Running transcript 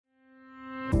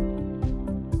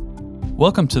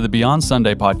Welcome to the Beyond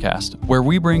Sunday podcast, where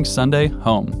we bring Sunday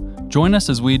home. Join us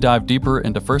as we dive deeper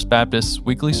into First Baptist's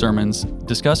weekly sermons,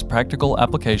 discuss practical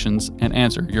applications, and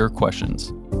answer your questions.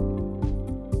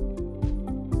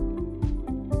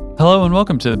 Hello and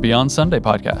welcome to the Beyond Sunday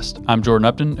podcast. I'm Jordan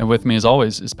Upton, and with me as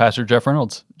always is Pastor Jeff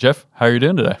Reynolds. Jeff, how are you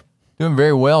doing today? Doing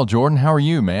very well, Jordan. How are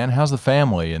you, man? How's the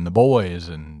family and the boys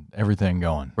and everything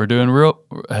going? We're doing really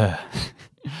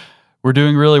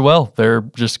well. They're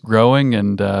just growing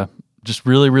and just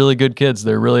really, really good kids.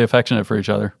 They're really affectionate for each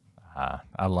other.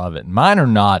 I love it. Mine are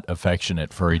not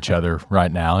affectionate for each other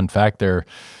right now. In fact, they're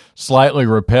slightly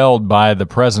repelled by the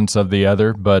presence of the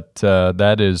other, but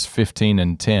that is 15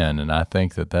 and 10, and I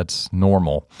think that that's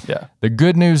normal. Yeah. The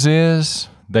good news is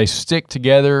they stick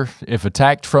together if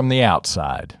attacked from the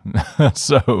outside.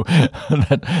 So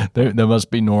they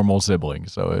must be normal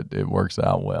siblings, so it works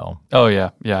out well. Oh, yeah.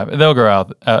 They'll grow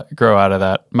out of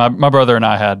that. My brother and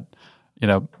I had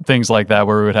things like that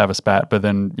where we would have a spat, but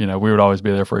then, we would always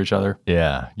be there for each other.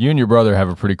 Yeah. You and your brother have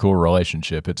a pretty cool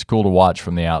relationship. It's cool to watch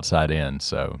from the outside in.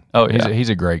 So he's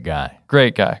a great guy.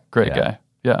 Great guy.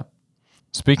 Yeah.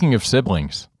 Speaking of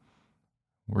siblings,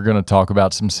 we're going to talk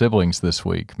about some siblings this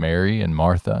week, Mary and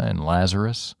Martha and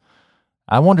Lazarus.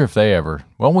 I wonder if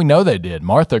we know they did.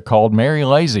 Martha called Mary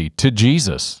lazy to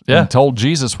Jesus and told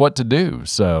Jesus what to do.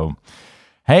 So,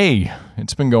 hey,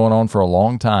 it's been going on for a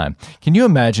long time. Can you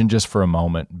imagine just for a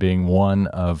moment being one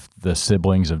of the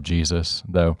siblings of Jesus,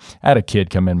 though? I had a kid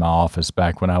come in my office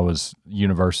back when I was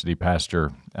university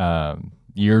pastor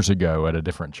years ago at a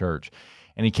different church,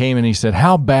 and he came and he said,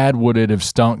 "How bad would it have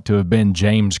stunk to have been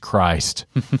James Christ?"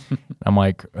 I'm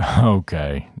like,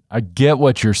 okay, I get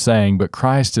what you're saying, but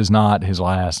Christ is not his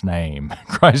last name.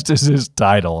 Christ is his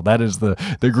title. That is the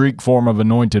Greek form of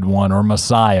anointed one or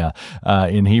Messiah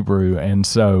in Hebrew. And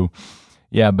so,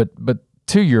 but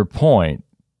to your point,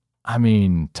 I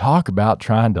mean, talk about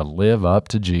trying to live up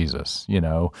to Jesus.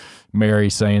 Mary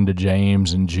saying to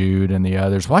James and Jude and the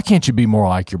others, "Why can't you be more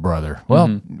like your brother?"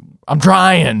 Well, I'm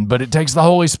trying, but it takes the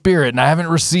Holy Spirit, and I haven't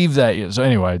received that yet. So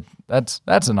anyway, that's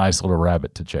a nice little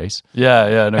rabbit to chase.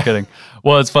 Yeah, no kidding.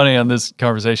 Well, it's funny on this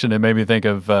conversation, it made me think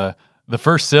of the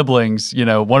first siblings,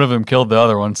 one of them killed the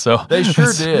other one. So they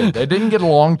sure did. They didn't get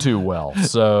along too well.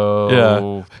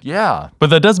 So yeah. But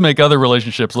that does make other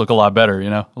relationships look a lot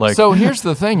better, So here's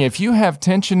the thing. If you have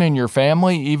tension in your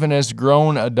family, even as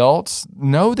grown adults,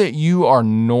 know that you are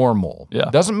normal. Yeah.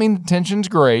 Doesn't mean the tension's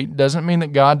great. Doesn't mean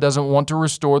that God doesn't want to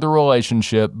restore the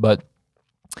relationship, but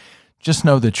just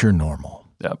know that you're normal.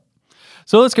 Yep.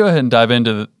 So let's go ahead and dive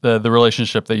into the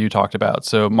relationship that you talked about.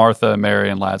 So Martha, Mary,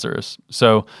 and Lazarus.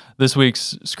 So this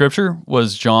week's scripture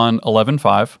was John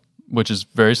 11:5, which is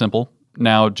very simple.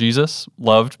 Now Jesus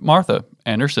loved Martha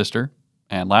and her sister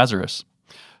and Lazarus.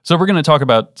 So we're going to talk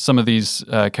about some of these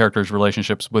characters'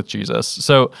 relationships with Jesus.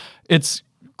 So it's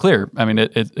clear,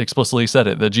 it explicitly said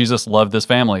it, that Jesus loved this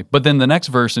family. But then the next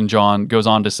verse in John goes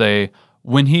on to say,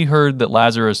 when he heard that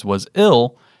Lazarus was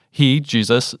ill, he,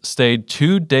 Jesus, stayed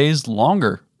 2 days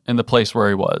longer in the place where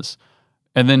he was.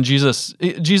 And then Jesus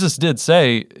did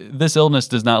say, this illness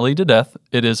does not lead to death.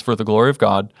 It is for the glory of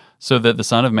God, so that the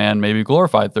Son of Man may be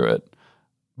glorified through it.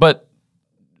 But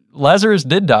Lazarus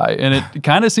did die, and it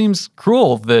kind of seems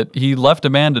cruel that he left a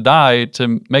man to die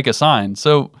to make a sign.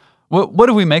 So what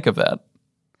do we make of that?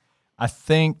 I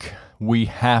think we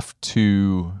have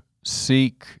to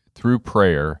seek through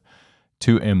prayer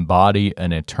to embody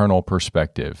an eternal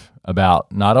perspective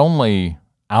about not only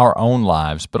our own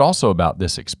lives, but also about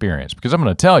this experience. Because I'm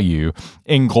going to tell you,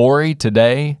 in glory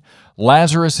today,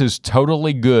 Lazarus is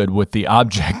totally good with the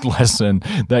object lesson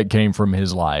that came from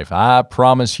his life. I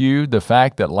promise you, the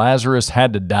fact that Lazarus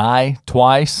had to die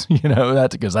twice,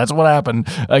 that's because that's what happened.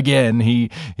 Again,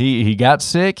 he got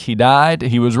sick, he died,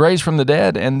 he was raised from the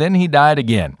dead, and then he died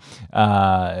again.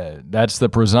 That's the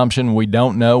presumption. We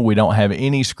don't know. We don't have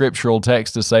any scriptural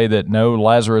text to say that no,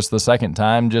 Lazarus the second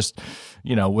time just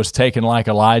was taken like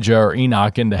Elijah or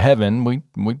Enoch into heaven. We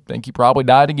think he probably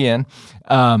died again.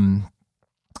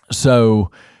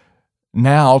 So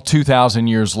now, 2,000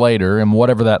 years later, and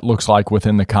whatever that looks like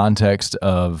within the context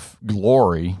of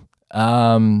glory,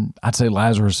 I'd say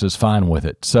Lazarus is fine with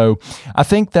it. So I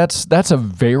think that's a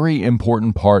very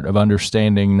important part of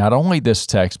understanding not only this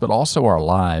text, but also our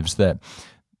lives, that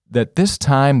this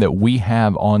time that we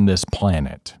have on this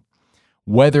planet,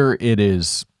 whether it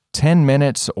is 10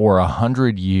 minutes or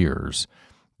 100 years,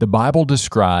 the Bible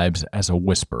describes as a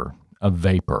whisper, a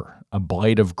vapor, a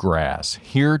blade of grass,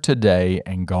 here today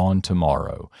and gone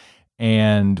tomorrow.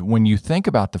 And when you think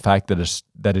about the fact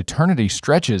that eternity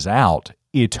stretches out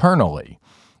eternally,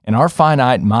 in our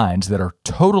finite minds that are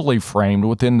totally framed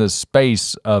within the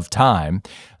space of time,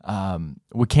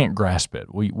 we can't grasp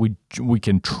it. We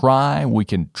can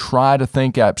try to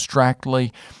think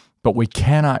abstractly, but we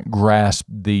cannot grasp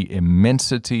the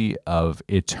immensity of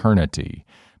eternity,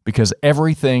 because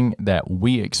everything that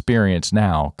we experience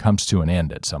now comes to an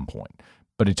end at some point,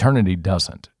 but eternity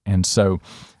doesn't. And so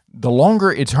the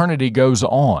longer eternity goes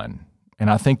on, and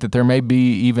I think that there may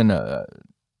be even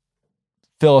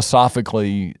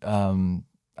philosophically, I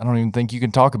don't even think you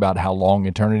can talk about how long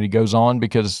eternity goes on,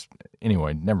 because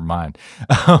anyway, never mind.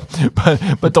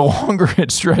 But the longer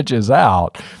it stretches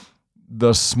out,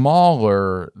 the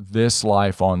smaller this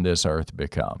life on this earth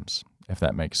becomes, if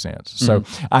that makes sense. So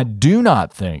I do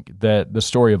not think that the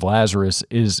story of Lazarus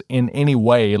is in any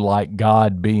way like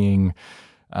God being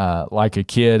like a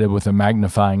kid with a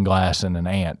magnifying glass and an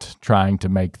ant trying to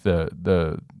make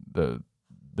the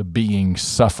being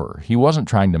suffer. He wasn't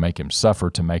trying to make him suffer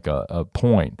to make a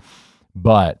point,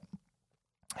 but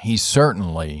he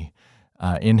certainly,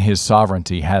 in his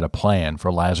sovereignty, had a plan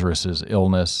for Lazarus's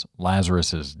illness,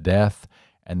 Lazarus's death,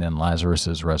 and then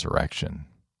Lazarus's resurrection.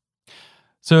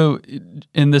 So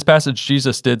in this passage,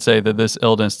 Jesus did say that this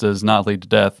illness does not lead to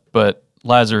death, but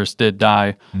Lazarus did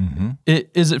die.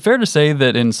 Is it fair to say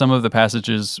that in some of the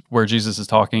passages where Jesus is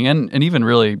talking, and even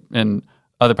really in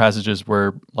other passages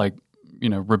where, like,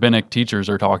 rabbinic teachers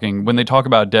are talking, when they talk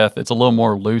about death, it's a little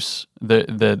more loose?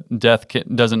 The death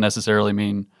doesn't necessarily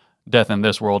mean death in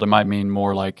this world. It might mean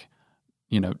more like,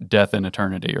 death in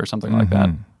eternity or something like that.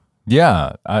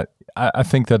 Yeah, I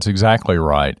think that's exactly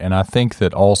right. And I think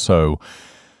that also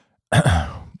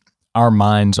our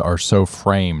minds are so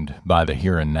framed by the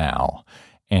here and now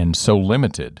and so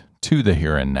limited to the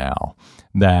here and now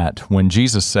that when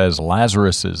Jesus says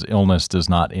Lazarus's illness does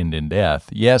not end in death,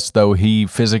 yes, though he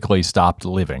physically stopped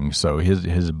living, so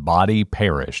his body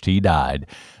perished, he died,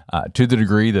 to the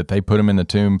degree that they put him in the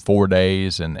tomb 4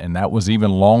 days, and that was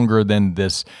even longer than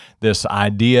this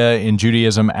idea in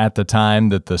Judaism at the time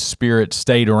that the spirit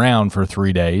stayed around for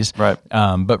 3 days. Right.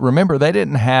 But remember, they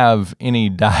didn't have any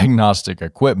diagnostic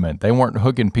equipment. They weren't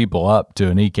hooking people up to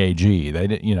an EKG. They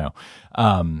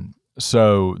didn't,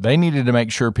 so they needed to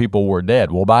make sure people were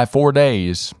dead. Well, by 4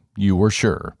 days, you were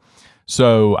sure.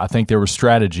 So I think there was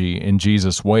strategy in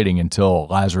Jesus waiting until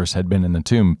Lazarus had been in the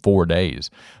tomb 4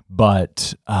 days.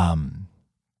 But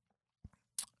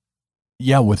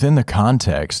within the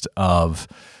context of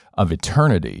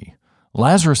eternity,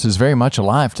 Lazarus is very much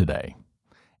alive today.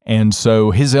 And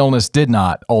so his illness did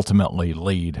not ultimately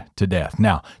lead to death.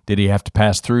 Now, did he have to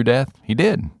pass through death? He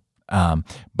did.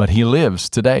 But he lives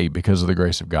today because of the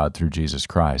grace of God through Jesus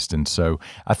Christ. And so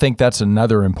I think that's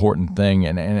another important thing.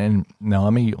 And now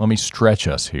let me stretch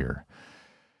us here.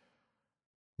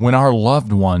 When our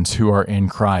loved ones who are in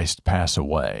Christ pass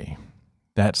away,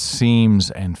 that seems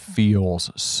and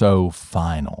feels so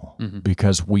final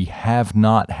because we have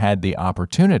not had the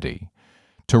opportunity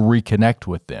to reconnect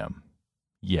with them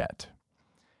yet.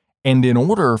 And in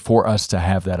order for us to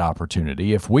have that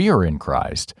opportunity, if we are in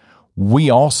Christ, we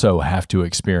also have to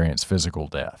experience physical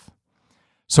death.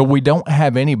 So we don't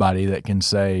have anybody that can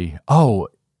say, oh,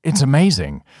 it's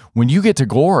amazing. When you get to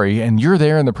glory and you're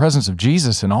there in the presence of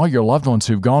Jesus and all your loved ones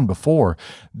who've gone before,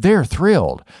 they're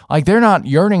thrilled. Like, they're not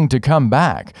yearning to come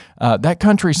back. That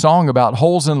country song about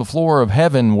holes in the floor of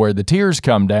heaven where the tears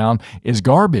come down is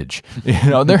garbage.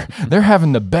 They're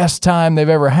having the best time they've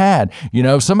ever had.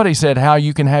 Somebody said how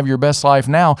you can have your best life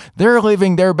now. They're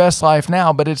living their best life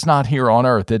now, but it's not here on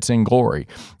earth. It's in glory.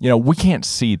 We can't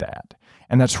see that.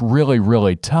 And that's really,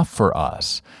 really tough for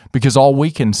us because all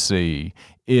we can see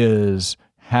is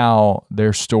how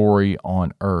their story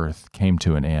on earth came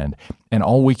to an end. And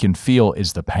all we can feel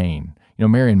is the pain.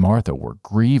 Mary and Martha were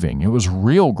grieving. It was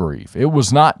real grief. It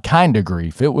was not kind of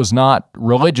grief. It was not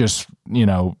religious,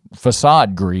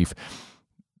 facade grief.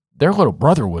 Their little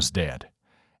brother was dead.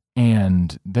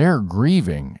 And they're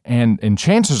grieving. And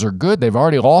chances are good they've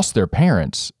already lost their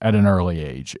parents at an early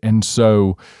age. And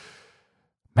so,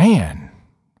 man,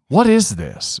 what is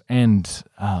this? And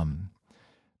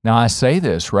now I say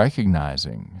this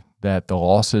recognizing that the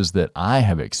losses that I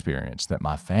have experienced, that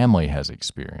my family has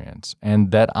experienced,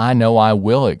 and that I know I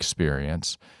will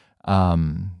experience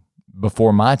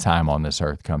before my time on this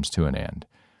earth comes to an end,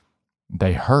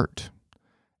 they hurt,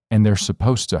 and they're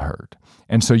supposed to hurt.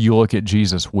 And so you look at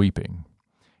Jesus weeping,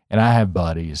 and I have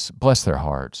buddies, bless their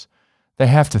hearts, they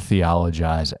have to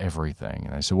theologize everything.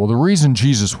 And they say, well, the reason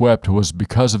Jesus wept was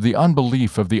because of the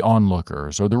unbelief of the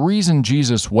onlookers, or the reason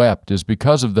Jesus wept is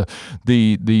because of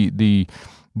the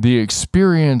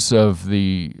experience of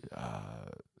the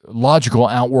logical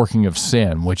outworking of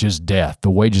sin, which is death, the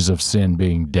wages of sin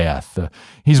being death.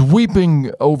 He's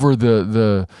weeping over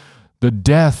the the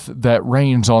death that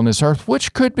reigns on this earth,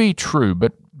 which could be true,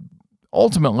 but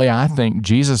ultimately I think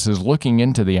Jesus is looking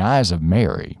into the eyes of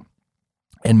Mary,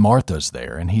 and Martha's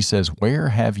there, and he says, "Where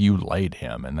have you laid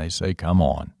him?" And they say, "Come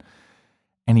on."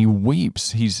 And he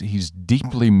weeps. He's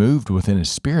deeply moved within his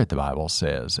spirit, the Bible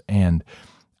says. And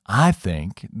I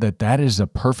think that is a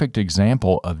perfect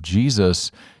example of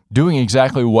Jesus doing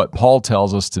exactly what Paul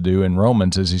tells us to do in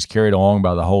Romans as he's carried along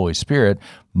by the Holy Spirit,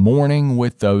 mourning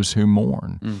with those who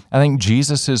mourn. I think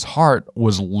Jesus' heart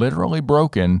was literally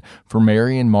broken for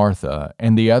Mary and Martha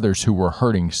and the others who were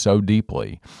hurting so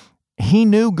deeply. He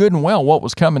knew good and well what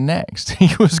was coming next.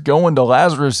 He was going to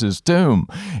Lazarus' tomb.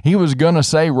 He was going to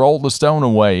say, "Roll the stone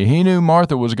away." He knew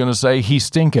Martha was going to say, "He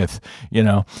stinketh,"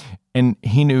 and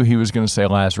he knew he was going to say,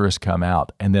 "Lazarus, come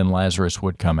out," and then Lazarus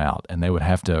would come out, and they would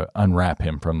have to unwrap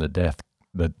him from the death,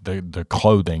 the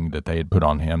clothing that they had put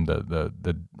on him,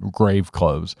 the grave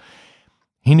clothes.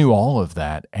 He knew all of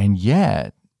that, and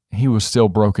yet he was still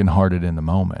brokenhearted in the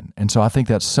moment. And so I think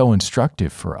that's so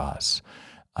instructive for us.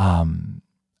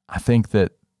 I think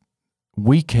that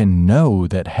we can know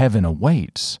that heaven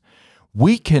awaits.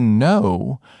 We can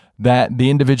know that the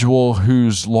individual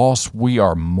whose loss we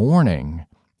are mourning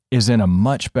is in a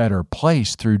much better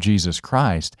place through Jesus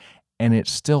Christ, and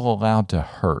it's still allowed to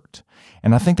hurt.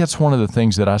 And I think that's one of the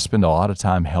things that I spend a lot of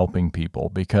time helping people,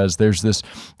 because there's this,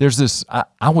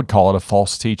 I would call it a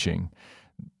false teaching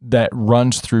that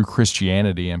runs through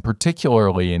Christianity, and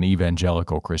particularly in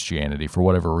evangelical Christianity. For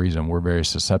whatever reason, we're very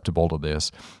susceptible to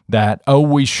this, that,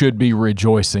 we should be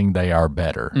rejoicing they are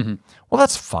better. Mm-hmm. Well,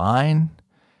 that's fine,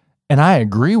 and I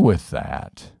agree with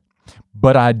that,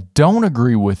 but I don't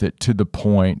agree with it to the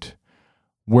point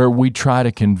where we try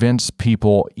to convince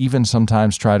people, even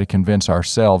sometimes try to convince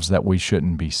ourselves, that we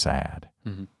shouldn't be sad.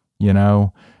 Mm-hmm.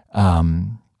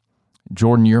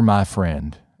 Jordan, you're my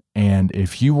friend. And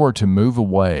if you were to move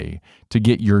away to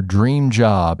get your dream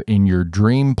job in your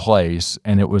dream place,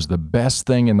 and it was the best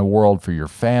thing in the world for your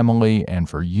family and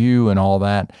for you and all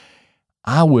that,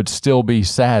 I would still be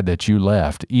sad that you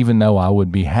left, even though I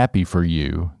would be happy for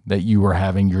you that you were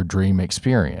having your dream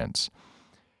experience.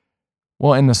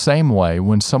 Well, in the same way,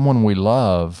 when someone we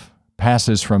love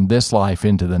passes from this life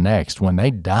into the next, when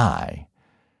they die,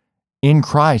 in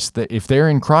Christ, if they're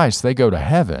in Christ, they go to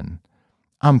heaven.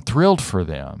 I'm thrilled for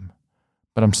them,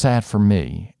 but I'm sad for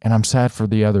me, and I'm sad for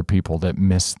the other people that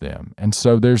miss them. And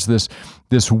so there's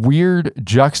this weird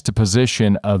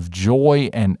juxtaposition of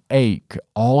joy and ache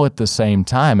all at the same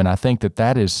time, and I think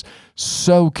that is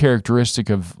so characteristic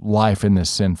of life in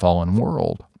this sin-fallen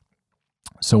world.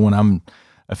 So when I'm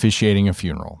officiating a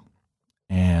funeral,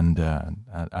 and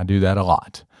I do that a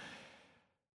lot,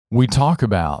 we talk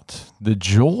about the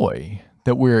joy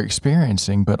that we're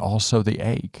experiencing, but also the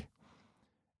ache.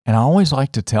 And I always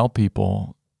like to tell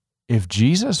people, if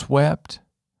Jesus wept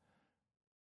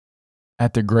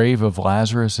at the grave of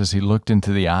Lazarus as he looked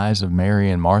into the eyes of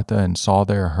Mary and Martha and saw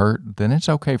their hurt, then it's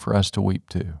okay for us to weep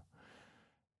too.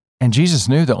 And Jesus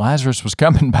knew that Lazarus was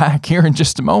coming back here in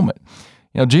just a moment.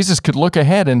 Jesus could look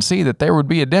ahead and see that there would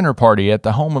be a dinner party at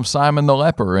the home of Simon the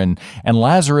leper, and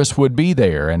Lazarus would be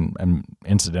there. And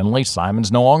incidentally,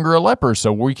 Simon's no longer a leper,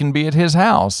 so we can be at his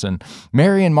house. And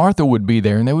Mary and Martha would be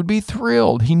there, and they would be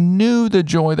thrilled. He knew the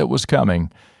joy that was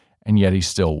coming, and yet he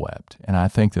still wept. And I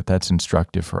think that that's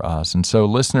instructive for us. And so,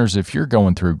 listeners, if you're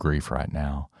going through grief right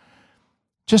now,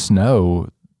 just know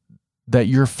that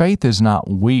your faith is not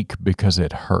weak because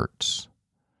it hurts.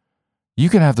 You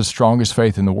can have the strongest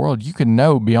faith in the world. You can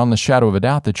know beyond the shadow of a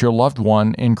doubt that your loved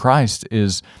one in Christ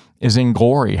is in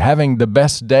glory, having the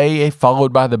best day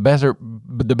followed by the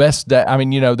best day. I mean,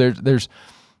 there's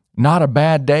not a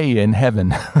bad day in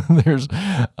heaven. There's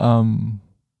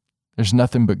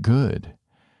nothing but good,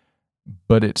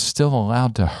 but it's still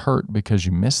allowed to hurt because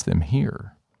you miss them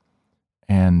here,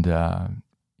 and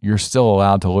you're still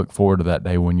allowed to look forward to that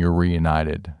day when you're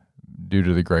reunited due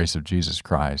to the grace of Jesus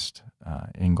Christ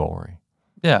in glory.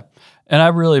 Yeah. And I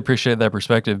really appreciate that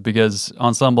perspective, because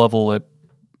on some level it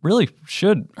really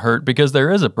should hurt, because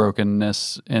there is a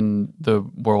brokenness in the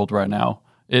world right now.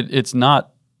 It's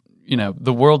not,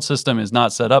 the world system is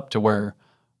not set up to where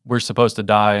we're supposed to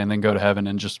die and then go to heaven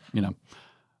and just,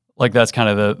 like that's kind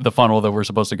of the funnel that we're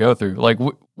supposed to go through. Like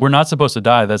we're not supposed to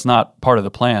die. That's not part of the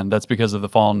plan. That's because of the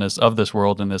fallenness of this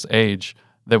world and this age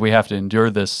that we have to endure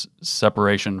this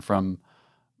separation from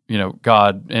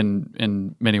God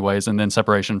in many ways, and then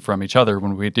separation from each other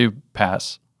when we do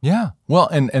pass. Yeah. Well,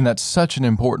 and that's such an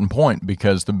important point,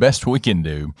 because the best we can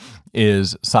do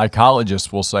is,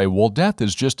 psychologists will say, well, death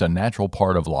is just a natural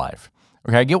part of life.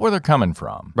 Okay, I get where they're coming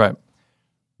from. Right.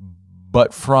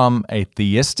 But from a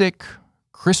theistic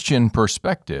Christian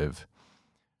perspective,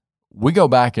 we go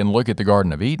back and look at the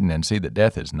Garden of Eden and see that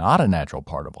death is not a natural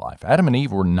part of life. Adam and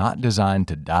Eve were not designed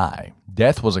to die.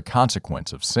 Death was a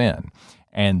consequence of sin,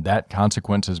 and that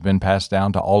consequence has been passed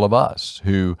down to all of us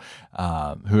who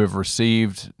have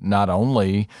received not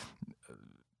only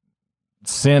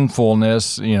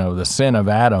sinfulness, the sin of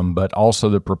Adam, but also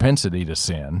the propensity to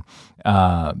sin.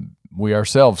 We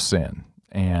ourselves sin,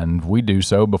 and we do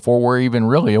so before we're even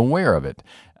really aware of it.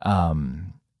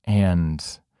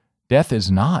 And death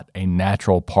is not a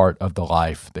natural part of the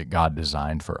life that God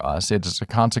designed for us. It's a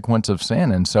consequence of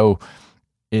sin, and so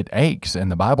it aches,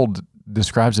 and the Bible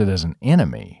describes it as an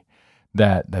enemy,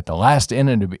 that the last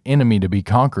enemy to be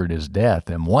conquered is death.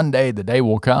 And one day the day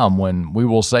will come when we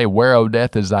will say, "Where, O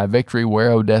death, is thy victory?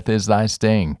 Where, O death, is thy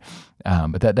sting?"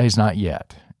 But that day's not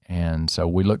yet. And so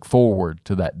we look forward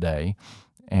to that day,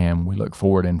 and we look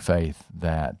forward in faith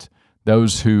that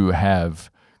those who have,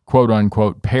 quote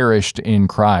unquote, perished in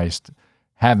Christ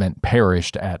haven't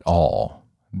perished at all.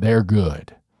 They're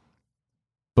good,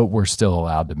 but we're still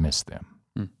allowed to miss them.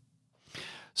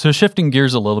 So shifting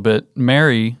gears a little bit,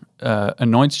 Mary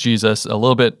anoints Jesus a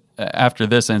little bit after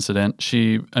this incident.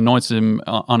 She anoints him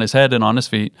on his head and on his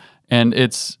feet, and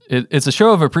it's a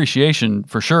show of appreciation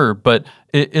for sure. But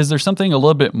is there something a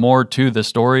little bit more to the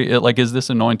story? Is this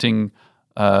anointing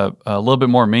a little bit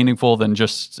more meaningful than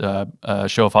just a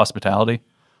show of hospitality?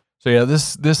 So yeah,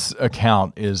 this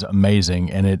account is amazing,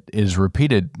 and it is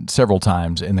repeated several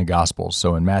times in the Gospels.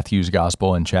 So in Matthew's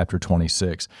Gospel in chapter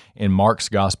 26, in Mark's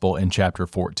Gospel in chapter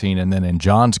 14, and then in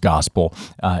John's Gospel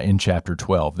in chapter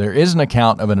 12. There is an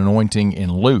account of an anointing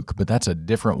in Luke, but that's a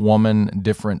different woman,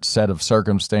 different set of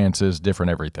circumstances, different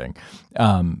everything.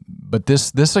 But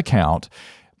this account,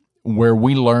 where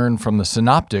we learn from the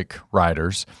synoptic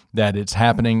writers that it's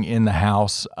happening in the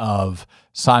house of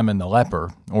Simon the leper,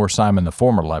 or Simon the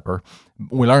former leper.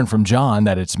 We learn from John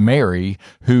that it's Mary,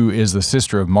 who is the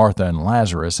sister of Martha and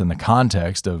Lazarus, in the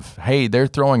context of, hey, they're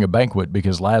throwing a banquet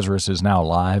because Lazarus is now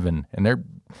alive, and they're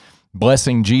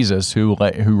blessing Jesus who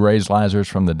raised Lazarus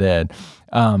from the dead.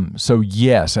 So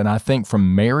yes, and I think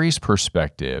from Mary's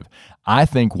perspective, I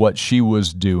think what she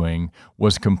was doing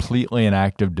was completely an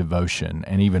act of devotion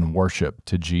and even worship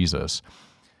to Jesus.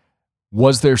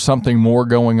 Was there something more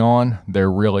going on? There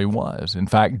really was. In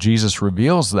fact, Jesus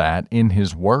reveals that in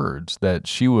his words, that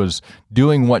she was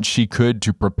doing what she could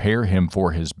to prepare him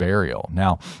for his burial.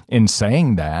 Now, in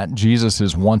saying that, Jesus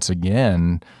is once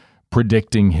again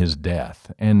predicting his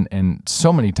death. And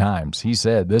so many times he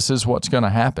said, this is what's going to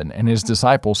happen. And his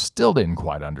disciples still didn't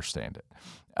quite understand it.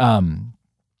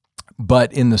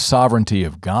 But in the sovereignty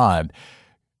of God,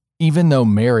 even though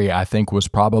Mary, I think, was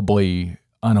probably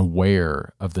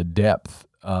unaware of the depth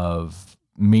of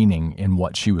meaning in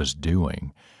what she was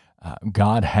doing,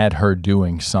 God had her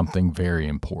doing something very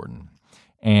important.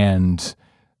 And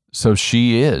so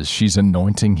she's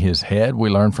anointing his head. We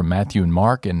learn from Matthew and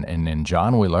Mark, and in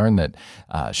John we learn that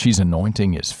she's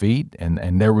anointing his feet.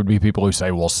 And there would be people who say,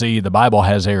 well, see, the Bible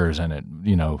has errors in it.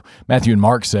 Matthew and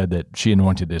Mark said that she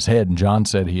anointed his head, and John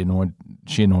said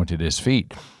she anointed his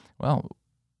feet. Well,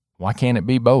 why can't it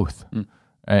be both?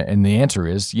 And the answer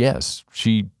is yes,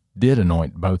 she did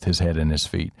anoint both his head and his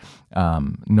feet.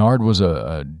 Nard was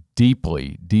a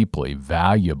deeply, deeply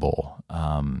valuable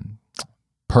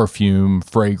perfume,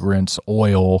 fragrance,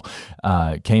 oil,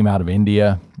 came out of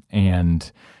India,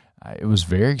 and it was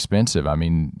very expensive. I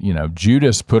mean,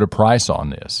 Judas put a price on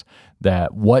this,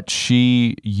 that what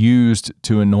she used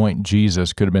to anoint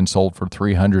Jesus could have been sold for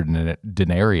 300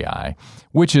 denarii,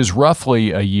 which is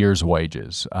roughly a year's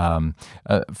wages.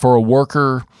 For a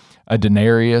worker, a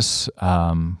denarius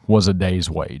was a day's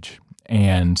wage.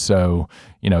 And so,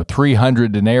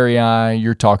 300 denarii,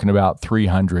 you're talking about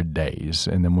 300 days.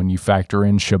 And then when you factor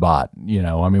in Shabbat,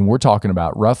 we're talking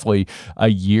about roughly a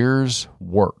year's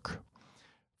work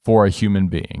for a human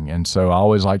being. And so I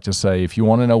always like to say, if you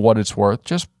want to know what it's worth,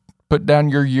 just put down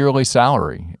your yearly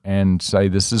salary and say,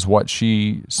 this is what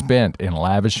she spent in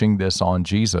lavishing this on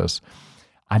Jesus.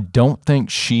 I don't think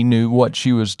she knew what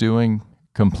she was doing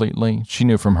completely. She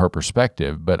knew from her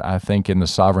perspective, but I think in the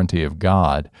sovereignty of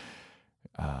God,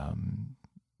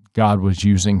 God was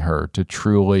using her to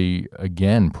truly,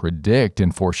 again, predict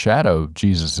and foreshadow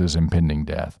Jesus' impending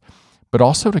death, but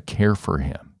also to care for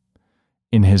him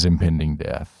in his impending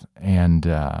death. And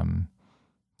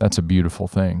that's a beautiful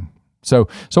thing. So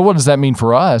what does that mean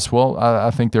for us? Well,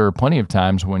 I think there are plenty of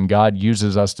times when God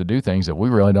uses us to do things that we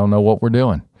really don't know what we're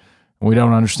doing. We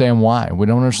don't understand why. We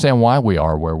don't understand why we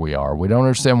are where we are. We don't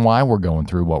understand why we're going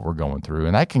through what we're going through.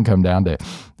 And that can come down to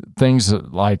things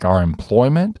like our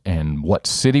employment and what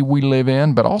city we live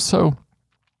in, but also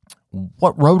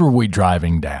what road are we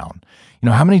driving down?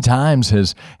 How many times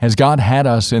has God had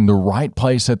us in the right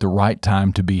place at the right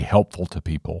time to be helpful to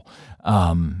people,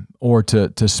 or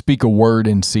to speak a word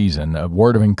in season, a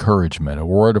word of encouragement, a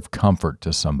word of comfort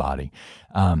to somebody?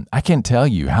 I can't tell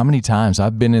you how many times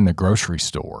I've been in the grocery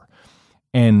store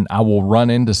and I will run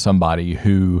into somebody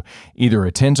who either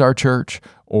attends our church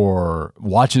or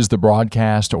watches the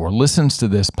broadcast or listens to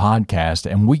this podcast,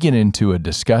 and we get into a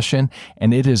discussion,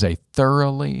 and it is a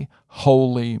thoroughly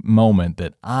holy moment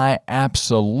that I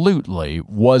absolutely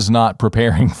was not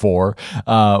preparing for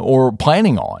or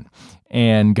planning on.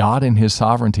 And God in His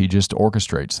sovereignty just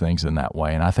orchestrates things in that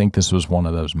way. And I think this was one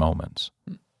of those moments.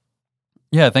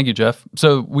 Yeah, thank you, Jeff.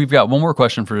 So we've got one more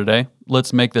question for today.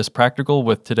 Let's make this practical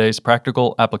with today's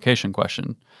practical application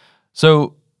question.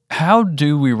 So how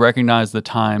do we recognize the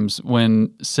times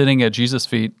when sitting at Jesus'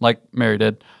 feet, like Mary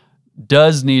did,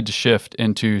 does need to shift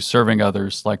into serving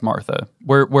others like Martha?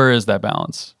 Where is that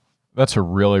balance? That's a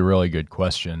really, really good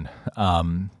question.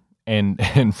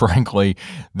 And frankly,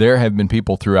 there have been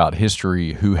people throughout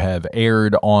history who have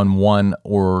erred on one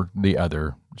or the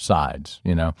other sides,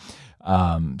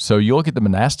 So you look at the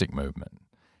monastic movement,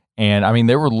 and I mean,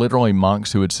 there were literally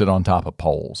monks who would sit on top of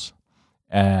poles.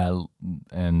 They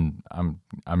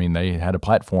had a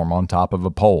platform on top of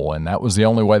a pole, and that was the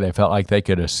only way they felt like they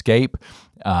could escape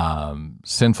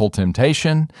sinful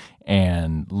temptation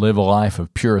and live a life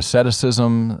of pure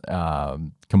asceticism,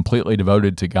 completely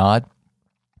devoted to God.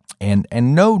 And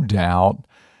no doubt,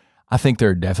 I think there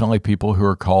are definitely people who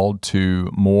are called to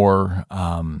more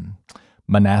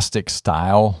monastic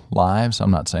style lives.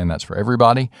 I'm not saying that's for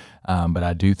everybody, but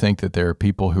I do think that there are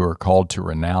people who are called to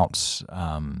renounce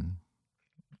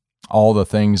all the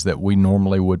things that we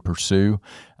normally would pursue,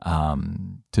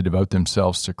 to devote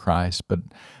themselves to Christ.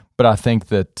 But I think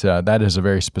that that is a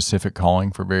very specific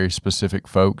calling for very specific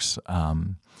folks.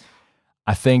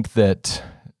 I think that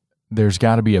there's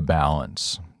got to be a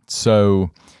balance.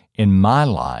 So in my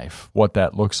life, what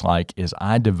that looks like is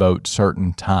I devote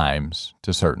certain times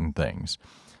to certain things.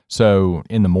 So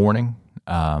in the morning,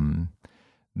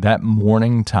 that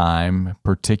morning time,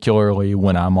 particularly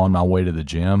when I'm on my way to the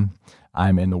gym,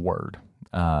 I'm in the Word.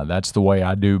 That's the way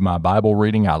I do my Bible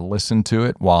reading. I listen to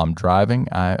it while I'm driving.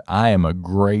 I am a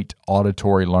great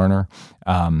auditory learner.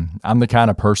 I'm the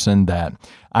kind of person that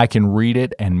I can read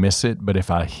it and miss it, but if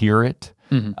I hear it,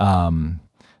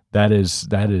 that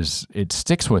is it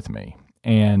sticks with me.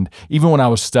 And even when I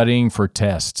was studying for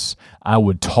tests, I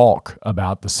would talk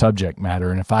about the subject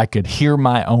matter. And if I could hear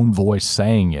my own voice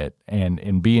saying it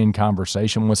and be in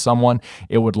conversation with someone,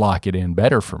 it would lock it in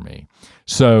better for me.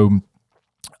 So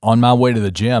on my way to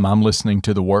the gym, I'm listening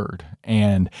to the Word,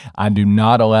 and I do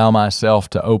not allow myself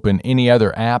to open any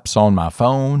other apps on my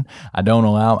phone.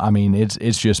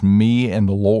 It's just me and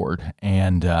the Lord,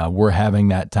 and we're having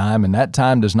that time, and that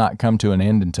time does not come to an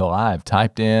end until I've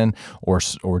typed in or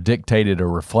dictated a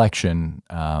reflection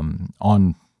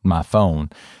on my phone.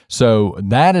 So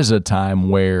that is a time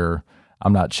where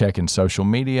I'm not checking social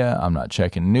media. I'm not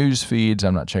checking news feeds.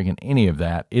 I'm not checking any of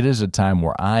that. It is a time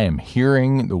where I am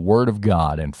hearing the Word of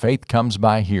God, and faith comes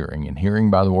by hearing, and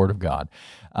hearing by the Word of God.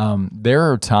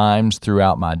 There are times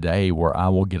throughout my day where I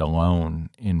will get alone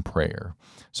in prayer.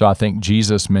 So I think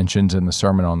Jesus mentions in the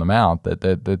Sermon on the Mount that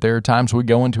there are times we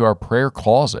go into our prayer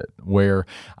closet where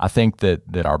I think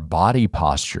that our body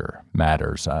posture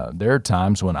matters. There are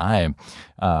times when I am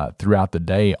throughout the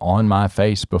day on my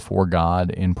face before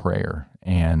God in prayer.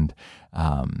 And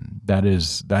that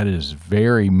is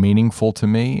very meaningful to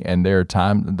me. And there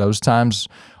are those times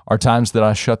are times that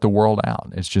I shut the world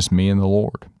out. It's just me and the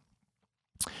Lord.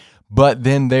 But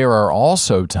then there are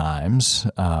also times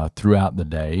throughout the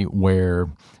day where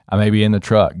I may be in the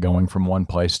truck going from one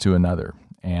place to another,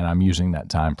 and I'm using that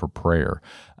time for prayer.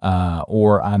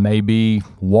 Or I may be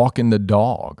walking the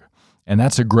dog, and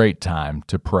that's a great time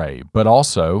to pray. But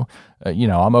also,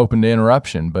 I'm open to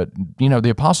interruption. But, the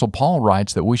Apostle Paul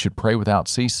writes that we should pray without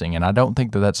ceasing, and I don't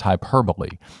think that that's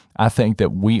hyperbole. I think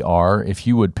that we are, if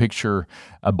you would picture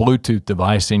a Bluetooth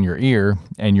device in your ear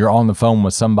and you're on the phone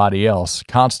with somebody else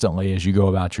constantly as you go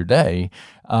about your day,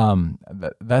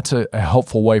 that's a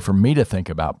helpful way for me to think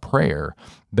about prayer,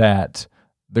 that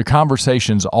the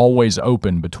conversation's always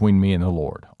open between me and the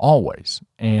Lord, always.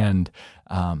 And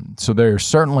so there are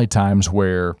certainly times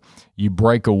where you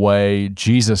break away.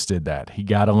 Jesus did that. He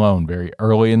got alone very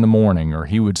early in the morning, or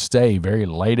he would stay very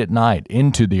late at night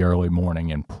into the early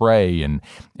morning and pray and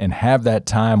have that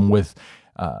time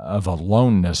of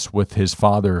aloneness with his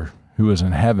Father who is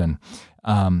in heaven.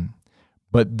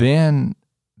 But then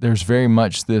there's very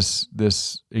much this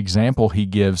example he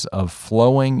gives of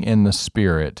flowing in the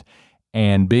Spirit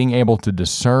and being able to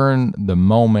discern the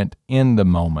moment in the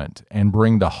moment and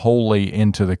bring the holy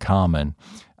into the common.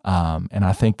 And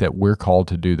I think that we're called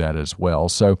to do that as well.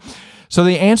 So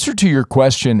the answer to your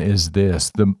question is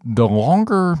this: the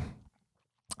longer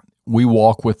we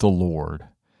walk with the Lord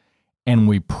and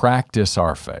we practice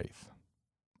our faith,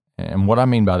 and what I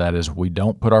mean by that is we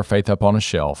don't put our faith up on a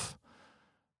shelf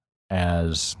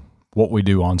as what we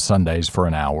do on Sundays for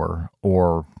an hour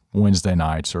or Wednesday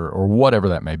nights or whatever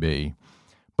that may be,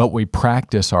 but we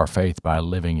practice our faith by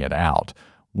living it out.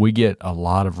 We get a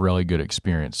lot of really good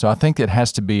experience. So I think it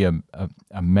has to be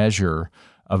a measure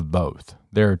of both.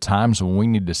 There are times when we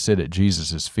need to sit at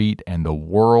Jesus' feet and the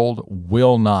world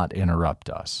will not interrupt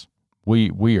us.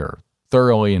 We are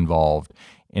thoroughly involved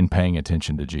in paying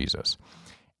attention to Jesus.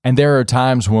 And there are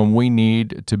times when we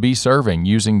need to be serving,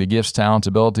 using the gifts, talents,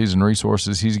 abilities, and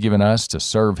resources He's given us to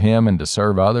serve Him and to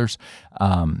serve others.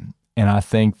 And I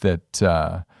think that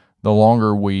the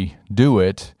longer we do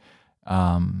it,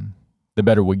 the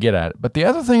better we get at it. But the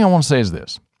other thing I want to say is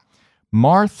this: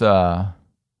 Martha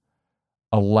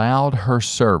allowed her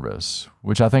service,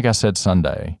 which I think I said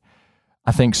Sunday,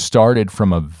 I think started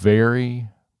from a very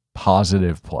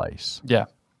positive place. Yeah.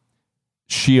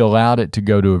 She allowed it to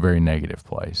go to a very negative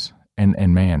place. And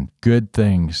man, good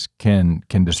things can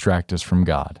distract us from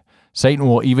God. Satan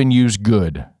will even use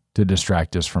good to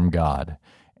distract us from God.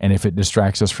 And if it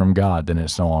distracts us from God, then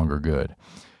it's no longer good.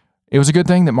 It was a good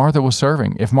thing that Martha was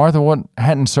serving. If Martha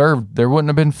hadn't served, there wouldn't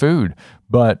have been food.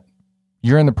 But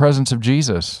you're in the presence of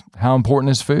Jesus. How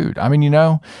important is food? I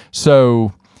mean,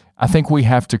 so I think we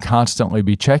have to constantly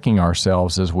be checking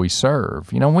ourselves as we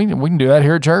serve. We can do that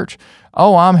here at church.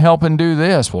 Oh, I'm helping do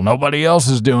this. Well, nobody else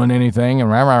is doing anything,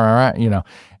 and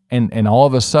and all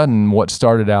of a sudden, what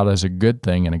started out as a good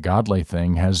thing and a godly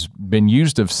thing has been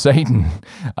used of Satan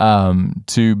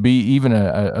to be even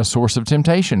a source of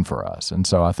temptation for us. And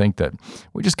so I think that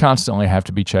we just constantly have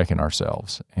to be checking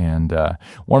ourselves. And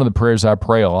one of the prayers I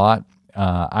pray a lot,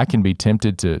 I can be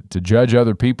tempted to judge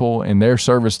other people in their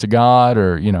service to God,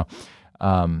 or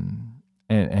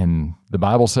and the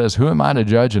Bible says, "Who am I to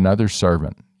judge another's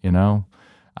servant?"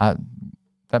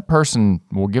 That person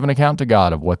will give an account to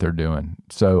God of what they're doing.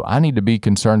 So I need to be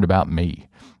concerned about me.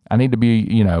 I need to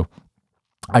be,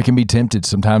 I can be tempted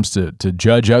sometimes to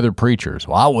judge other preachers.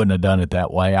 Well, I wouldn't have done it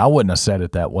that way. I wouldn't have said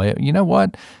it that way. You know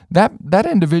what? That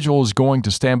individual is going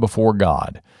to stand before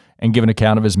God and give an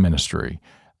account of his ministry.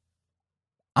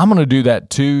 I'm going to do that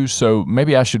too, so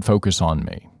maybe I should focus on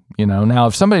me. Now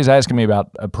if somebody's asking me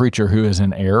about a preacher who is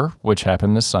in error, which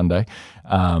happened this Sunday,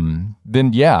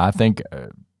 then yeah, I think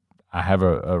I have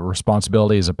a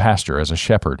responsibility as a pastor, as a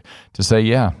shepherd, to say,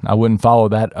 yeah, I wouldn't follow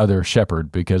that other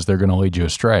shepherd because they're going to lead you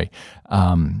astray.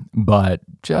 But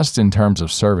just in terms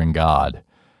of serving God,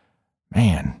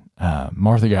 man,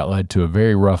 Martha got led to a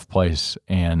very rough place,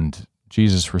 and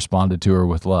Jesus responded to her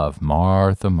with love.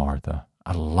 Martha, Martha.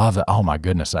 I love that. Oh my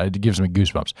goodness, it gives me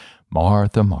goosebumps.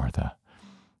 Martha, Martha,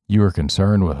 you are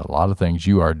concerned with a lot of things.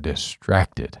 You are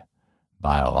distracted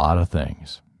by a lot of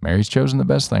things. Mary's chosen the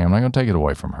best thing. I'm not going to take it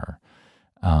away from her.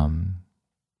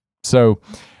 So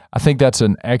I think that's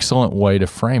an excellent way to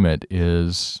frame it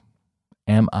is,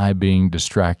 am I being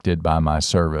distracted by my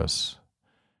service?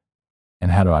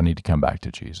 And how do I need to come back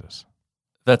to Jesus?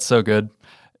 That's so good.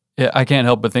 I can't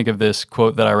help but think of this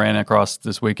quote that I ran across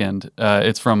this weekend.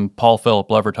 It's from Paul Philip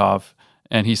Levertov,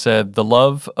 and he said, "The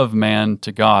love of man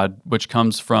to God, which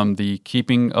comes from the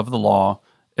keeping of the law,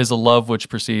 is a love which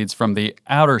proceeds from the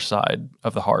outer side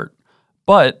of the heart.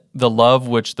 But the love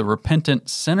which the repentant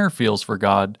sinner feels for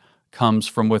God comes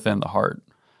from within the heart."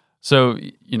 So,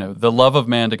 the love of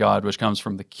man to God, which comes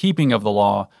from the keeping of the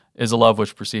law, is a love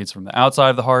which proceeds from the outside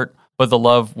of the heart, but the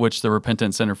love which the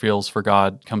repentant sinner feels for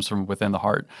God comes from within the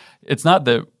heart. It's not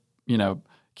that,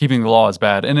 keeping the law is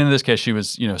bad. And in this case, she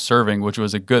was, serving, which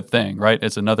was a good thing, right?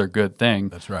 It's another good thing.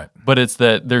 That's right. But it's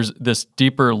that there's this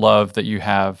deeper love that you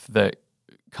have that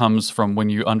comes from when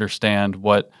you understand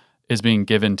what is being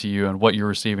given to you and what you're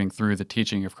receiving through the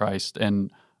teaching of Christ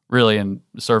and really in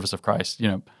the service of Christ.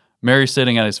 Mary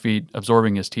sitting at his feet,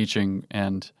 absorbing his teaching,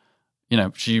 and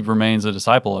she remains a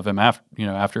disciple of him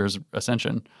after his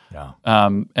ascension. Yeah.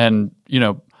 And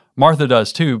Martha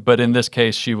does too, but in this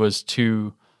case, she was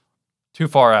too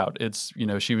far out. It's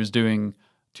she was doing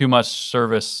too much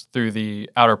service through the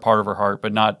outer part of her heart,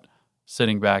 but not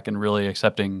sitting back and really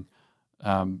accepting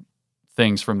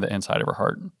things from the inside of her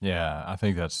heart. Yeah, I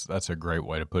think that's a great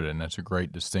way to put it, and that's a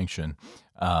great distinction.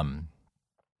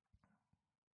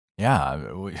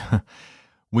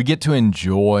 We get to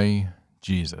enjoy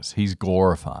Jesus. He's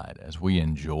glorified as we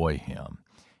enjoy him.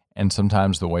 And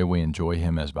sometimes the way we enjoy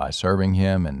him is by serving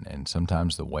him, and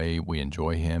sometimes the way we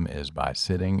enjoy him is by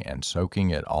sitting and soaking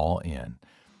it all in.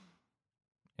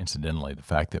 Incidentally, the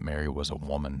fact that Mary was a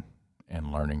woman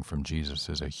and learning from Jesus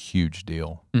is a huge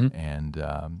deal, and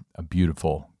a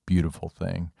beautiful, beautiful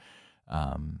thing,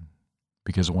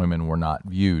 because women were not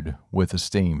viewed with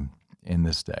esteem in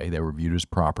this day. They were viewed as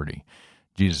property.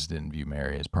 Jesus didn't view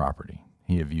Mary as property.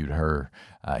 He viewed her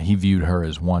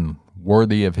as one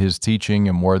worthy of his teaching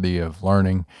and worthy of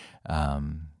learning,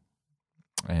 and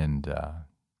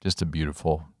just a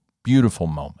beautiful, beautiful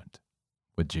moment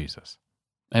with Jesus.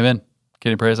 Amen.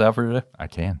 Can you pray us out for today? I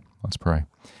can. Let's pray.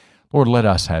 Lord, let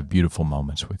us have beautiful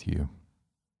moments with you.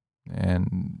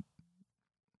 And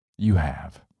you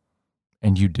have,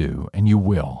 and you do, and you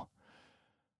will.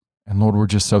 And Lord, we're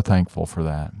just so thankful for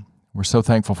that. We're so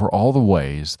thankful for all the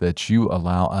ways that you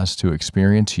allow us to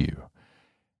experience you.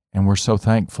 And we're so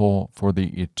thankful for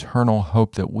the eternal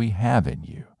hope that we have in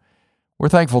you. We're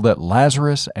thankful that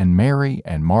Lazarus and Mary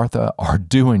and Martha are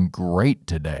doing great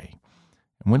today.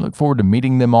 And we look forward to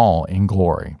meeting them all in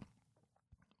glory.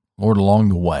 Lord, along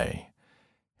the way,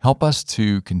 help us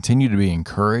to continue to be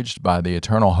encouraged by the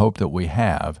eternal hope that we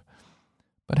have,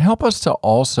 but help us to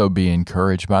also be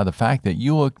encouraged by the fact that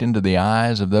you looked into the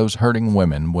eyes of those hurting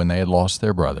women when they had lost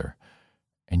their brother,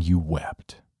 and you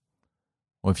wept.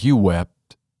 Well, if you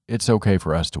wept, it's okay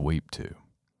for us to weep too.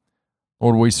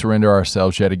 Lord, we surrender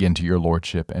ourselves yet again to your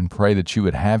lordship and pray that you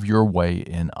would have your way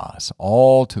in us,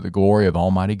 all to the glory of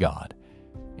Almighty God.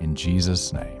 In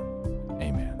Jesus' name,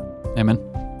 amen. Amen.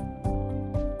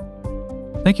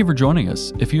 Thank you for joining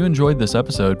us. If you enjoyed this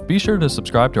episode, be sure to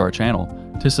subscribe to our channel.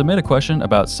 To submit a question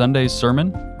about Sunday's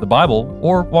sermon, the Bible,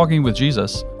 or walking with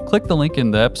Jesus, click the link in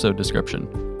the episode description.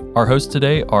 Our hosts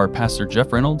today are Pastor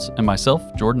Jeff Reynolds and myself,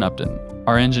 Jordan Upton.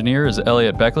 Our engineer is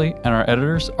Elliot Beckley, and our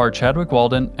editors are Chadwick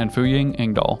Walden and Fuying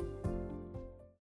Engdahl.